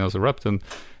volcanoes erupt, and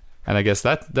I guess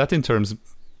that in terms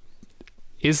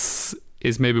is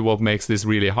maybe what makes this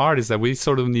really hard, is that we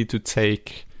sort of need to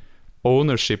take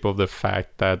ownership of the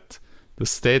fact that the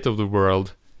state of the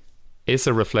world is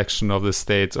a reflection of the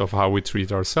state of how we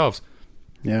treat ourselves.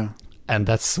 Yeah. And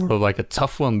that's sort of like a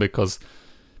tough one, because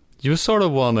you sort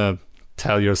of want to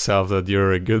tell yourself that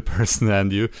you're a good person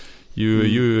and you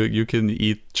can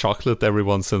eat chocolate every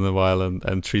once in a while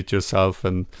and treat yourself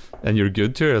and you're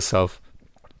good to yourself.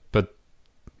 But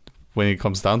when it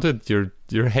comes down to it,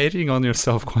 you're hating on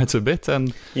yourself quite a bit,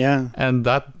 and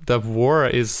that war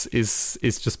is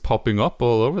just popping up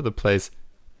all over the place,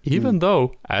 even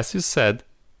though, as you said,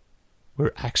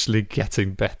 we're actually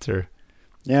getting better.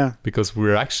 Yeah, because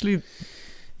we're actually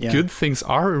good things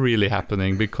are really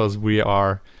happening, because we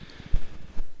are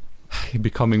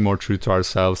becoming more true to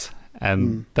ourselves,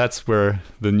 and that's where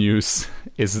the news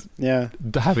is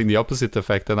having the opposite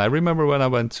effect. And I remember when I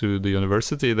went to the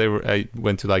university, I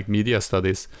went to like media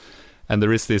studies, and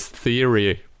there is this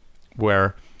theory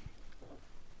where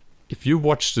if you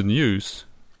watch the news,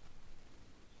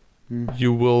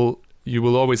 you will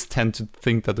always tend to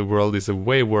think that the world is a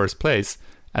way worse place,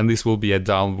 and this will be a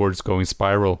downwards going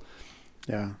spiral.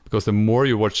 Yeah. Because the more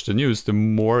you watch the news, the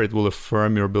more it will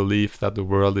affirm your belief that the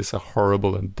world is a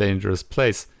horrible and dangerous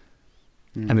place.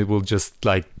 And it will just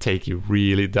like take you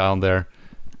really down there,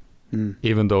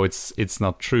 even though it's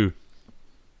not true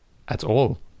at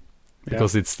all,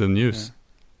 because it's the news.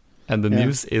 And the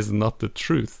news is not the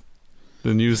truth.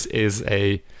 The news is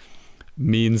a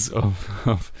means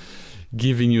of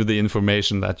giving you the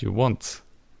information that you want,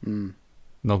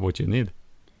 not what you need.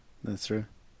 That's true.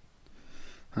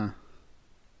 Huh.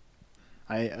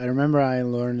 I remember I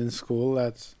learned in school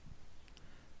that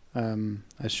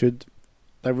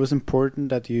that was important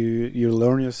that you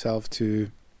learn yourself to,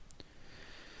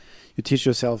 you teach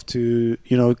yourself to,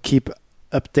 keep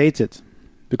updated,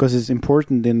 because it's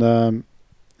important to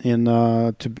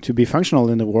be functional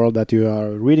in the world, that you are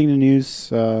reading the news,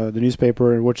 the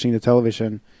newspaper, watching the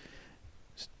television.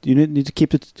 You need to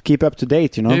keep up to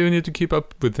date, Yeah, you need to keep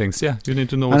up with things. Yeah, you need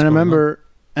to know what's going on. And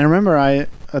I remember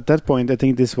at that point, I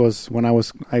think this was when I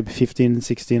was 15,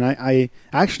 16, I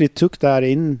actually took that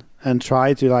in and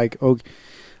tried to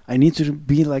I need to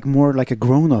be more like a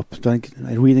grown-up, like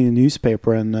reading the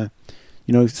newspaper and,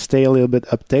 stay a little bit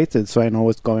updated so I know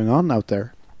what's going on out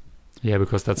there. Yeah,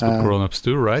 because that's what grown-ups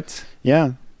do, right?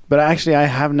 Yeah, but actually I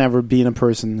have never been a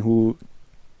person who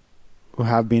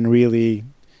have been really,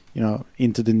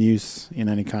 into the news in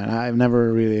any kind. I've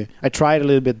never really... I tried a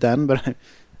little bit then, but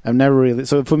I've never really...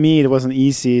 So for me, it was an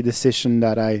easy decision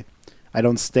that I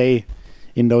don't stay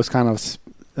in those kind of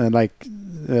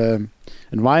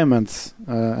environments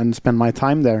and spend my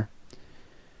time there.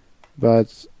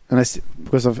 But I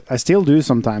still do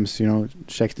sometimes,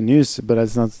 check the news, but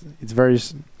it's very...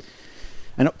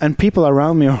 And people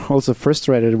around me are also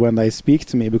frustrated when they speak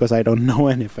to me because I don't know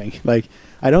anything. Like,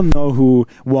 I don't know who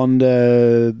won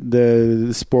the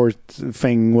sport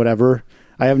thing, whatever.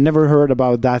 I have never heard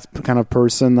about that kind of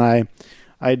person. I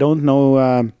don't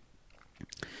know.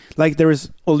 There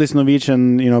is all this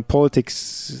Norwegian, politics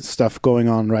stuff going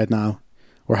on right now,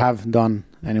 or have done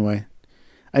anyway.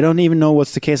 I don't even know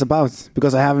what's the case about,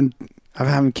 because I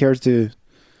haven't cared to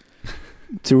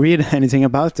read anything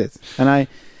about it, and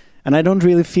I don't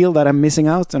really feel that I'm missing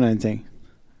out on anything.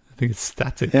 I think it's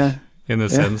static, in a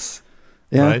sense,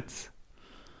 right?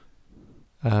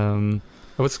 There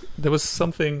was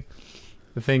something,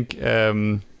 I think,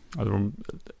 in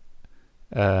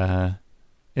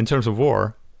terms of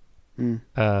war,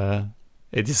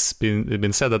 it has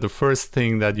been said that the first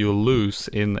thing that you'll lose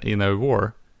in a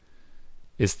war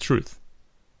is truth,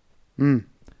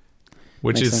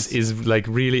 which is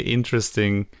really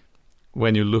interesting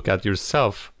when you look at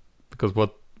yourself, because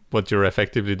what you're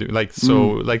effectively doing, like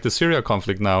the Syria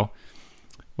conflict now.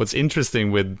 What's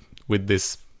interesting with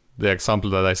this, the example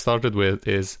that I started with,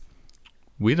 is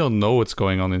we don't know what's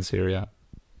going on in Syria.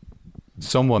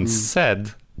 Someone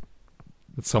said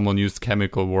that someone used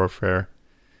chemical warfare.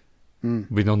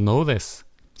 We don't know this.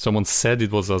 Someone said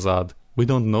it was Assad. We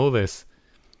don't know this.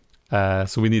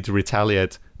 So we need to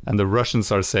retaliate. And the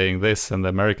Russians are saying this, and the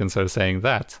Americans are saying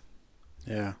that.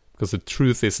 Yeah. Because the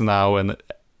truth is now, and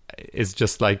it's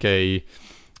just like a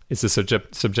it's a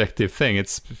subjective thing.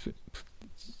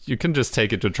 You can just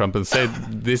take it to Trump and say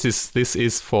this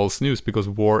is false news, because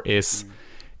war is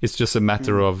it's just a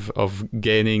matter of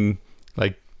gaining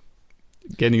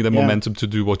the momentum to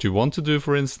do what you want to do,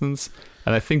 for instance.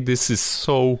 And I think this is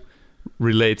so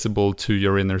relatable to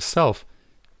your inner self,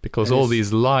 because all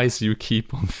these lies you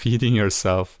keep on feeding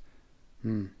yourself,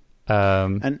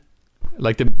 and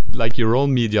like your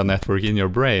own media network in your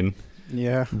brain,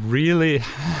 really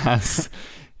has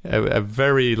a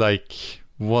very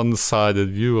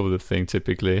one-sided view of the thing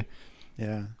typically.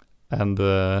 And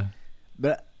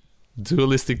but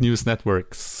dualistic news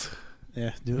networks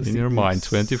in your mind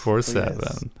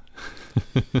 24/7.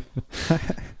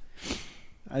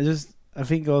 I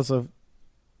think also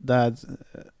that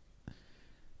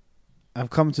I've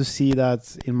come to see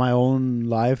that in my own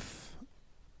life,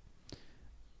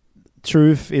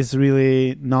 truth is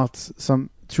really not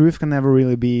truth can never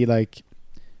really be like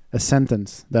a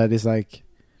sentence that is like,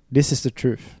 this is the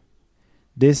truth,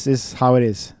 this is how it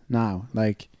is now,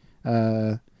 like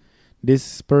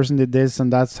this person did this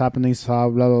and that's happening,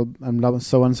 so blah blah and blah,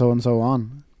 so and so and so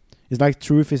on. It's like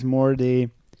truth is more the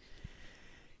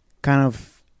kind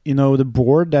of, the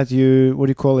board that you, what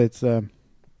do you call it,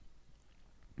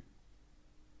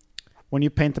 when you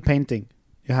paint a painting,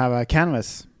 you have a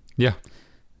canvas.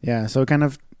 So kind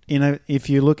of, if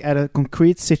you look at a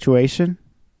concrete situation,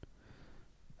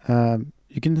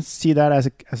 you can see that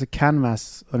as a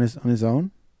canvas on its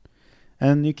own,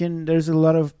 and there's a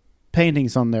lot of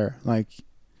paintings on there,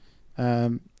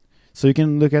 so you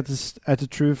can look at the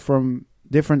truth from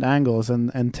different angles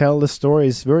and tell the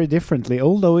stories very differently,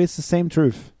 although it's the same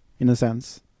truth in a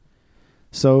sense.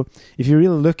 So if you're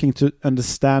really looking to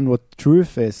understand what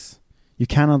truth is, you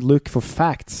cannot look for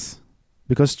facts,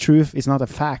 because truth is not a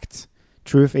fact.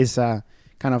 Truth is a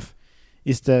kind of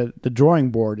the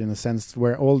drawing board, in a sense,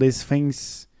 where all these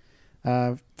things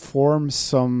form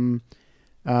some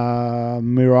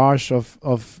mirage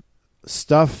of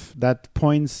stuff that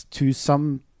points to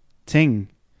something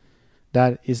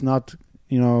that is not,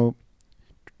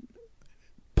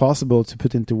 possible to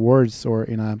put into words, or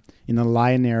in a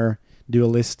linear,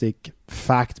 dualistic,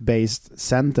 fact-based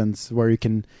sentence where you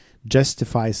can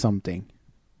justify something.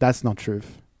 That's not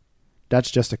truth.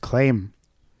 That's just a claim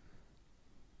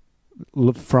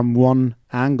from one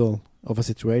angle of a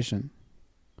situation.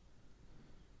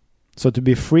 So to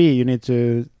be free, you need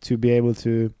to be able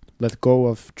to let go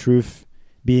of truth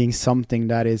being something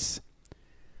that is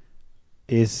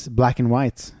black and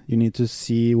white. You need to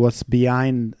see what's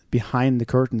behind the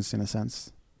curtains, in a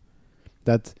sense.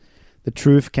 That the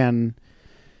truth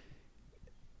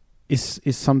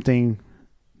is something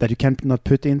that you cannot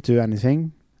put into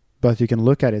anything, but you can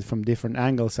look at it from different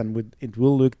angles, and it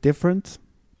will look different,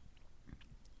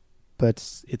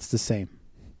 but it's the same.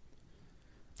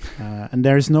 And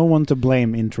there is no one to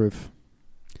blame in truth.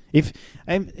 If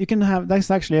you can have,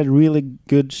 that's actually a really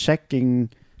good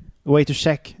way to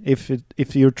check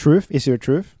if your truth is your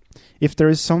truth. If there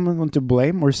is someone to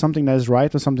blame, or something that is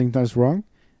right or something that is wrong,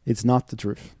 it's not the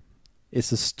truth.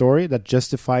 It's a story that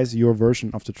justifies your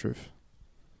version of the truth.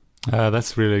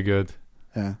 That's really good.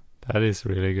 Yeah. That is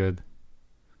really good.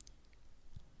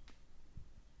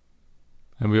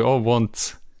 And we all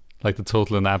want the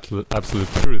total and absolute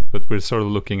truth, but we're sort of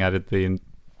looking at it in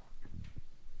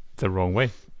the wrong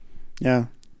way. Yeah.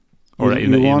 Or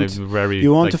in a very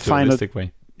dualistic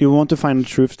way. You want to find a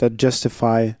truth that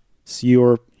justifies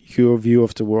your view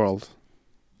of the world.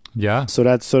 Yeah. So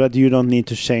that you don't need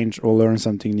to change or learn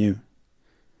something new.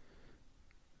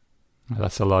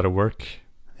 That's a lot of work.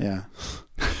 Yeah.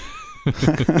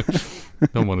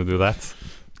 Don't want to do that.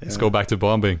 Let's go back to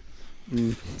bombing.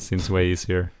 Seems way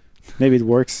easier. Maybe it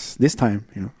works this time,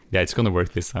 Yeah, it's gonna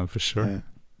work this time for sure.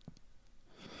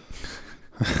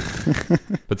 Yeah.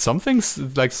 But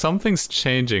something's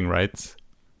changing, right?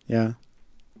 Yeah.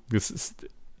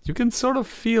 You can sort of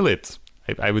feel it.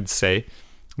 I would say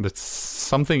that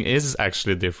something is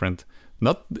actually different.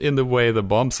 Not in the way the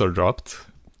bombs are dropped,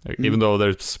 even though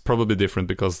they're probably different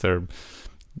because they're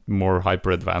more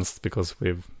hyper advanced, because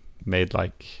we've made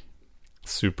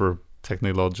super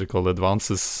technological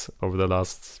advances over the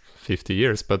last 50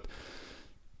 years. But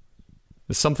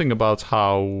there's something about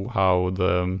how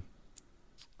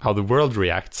the world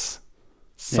reacts.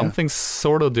 Something's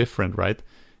sort of different, right?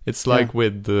 It's like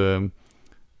with a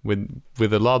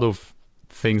lot of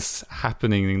things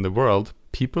happening in the world,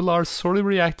 people are sort of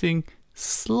reacting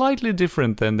slightly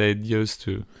different than they used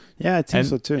to. Yeah, I think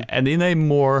so too. And in a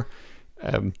more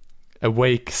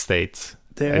awake state,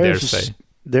 I dare say.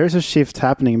 There's a shift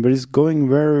happening, but it's going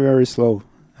very, very slow.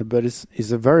 But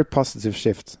it's a very positive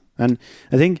shift. And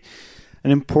I think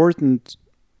an important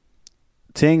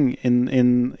thing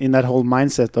in that whole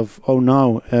mindset of, oh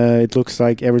no, it looks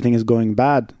like everything is going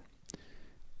bad,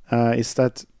 is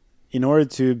that in order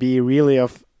to be really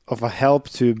of a help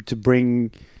to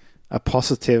bring a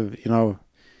positive,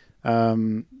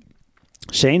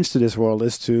 change to this world,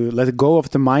 is to let go of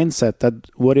the mindset that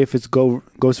what if it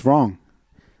goes wrong,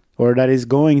 or that is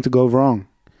going to go wrong.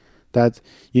 That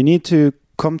you need to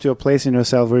come to a place in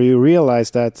yourself where you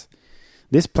realize that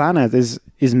this planet is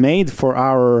made for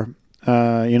our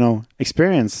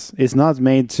experience. It's not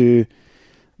made to.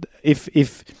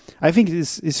 If I think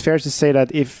it's fair to say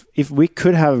that if we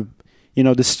could have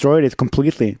destroyed it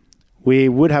completely, we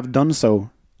would have done so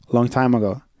a long time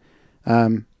ago.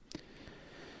 And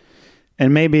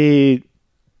maybe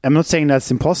I'm not saying that's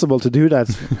impossible to do that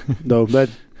though, but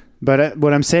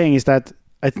what I'm saying is that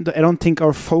I don't think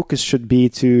our focus should be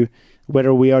to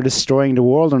whether we are destroying the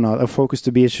world or not. Our focus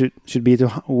should be to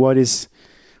what is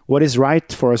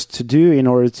right for us to do in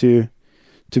order to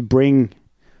bring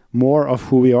more of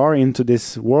who we are into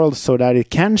this world so that it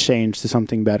can change to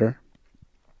something better.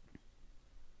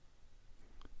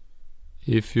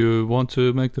 If you want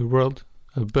to make the world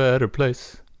a better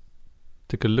place,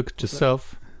 take a look at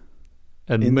yourself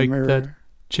and In the make mirror. that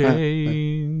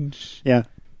change. Yeah.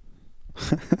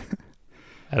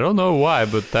 I don't know why,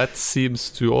 but that seems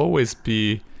to always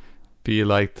be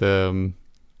like the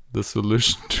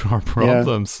solution to our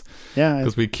problems. Yeah.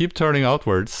 Because we keep turning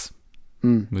outwards.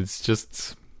 Mm. It's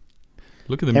just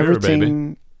look in the mirror,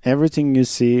 baby. Everything you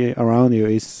see around you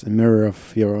is a mirror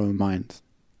of your own mind.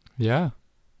 Yeah.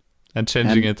 And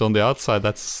changing it on the outside,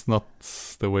 that's not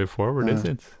the way forward, is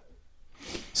it?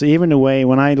 So even the way,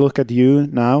 when I look at you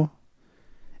now,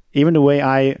 even the way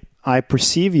I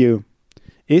perceive you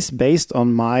is based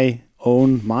on my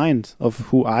own mind of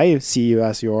who I see you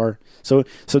as you are. So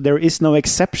there is no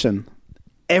exception.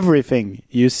 Everything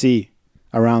you see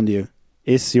around you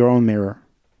is your own mirror.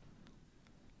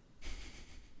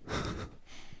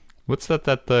 What's that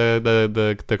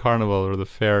the carnival or the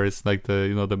fair is like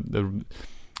the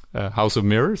House of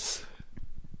Mirrors?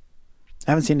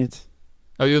 I haven't seen it.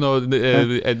 Oh,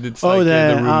 it's like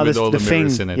the room with all the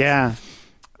mirrors thing. in it. Yeah.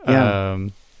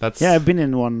 That's I've been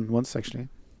in one once actually.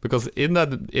 because in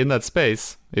that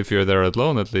space, if you're there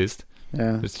alone at least,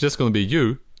 it's just going to be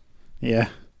you. Yeah.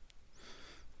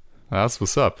 That's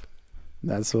what's up.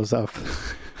 That's what's up.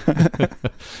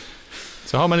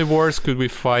 So how many wars could we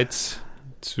fight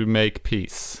to make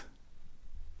peace?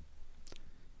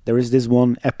 There is this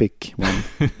one epic one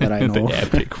that I know. The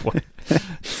epic one.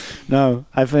 No,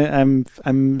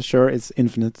 I'm sure it's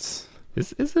infinite.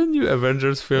 Is a new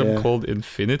Avengers film called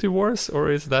Infinity Wars,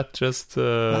 or is that just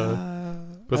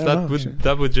because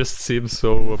that would just seem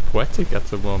so poetic at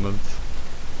the moment?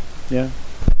 Yeah.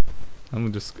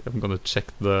 I'm gonna check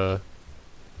what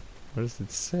does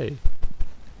it say?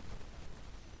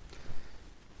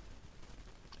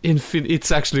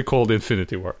 It's actually called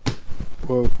Infinity War.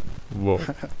 Whoa. Whoa.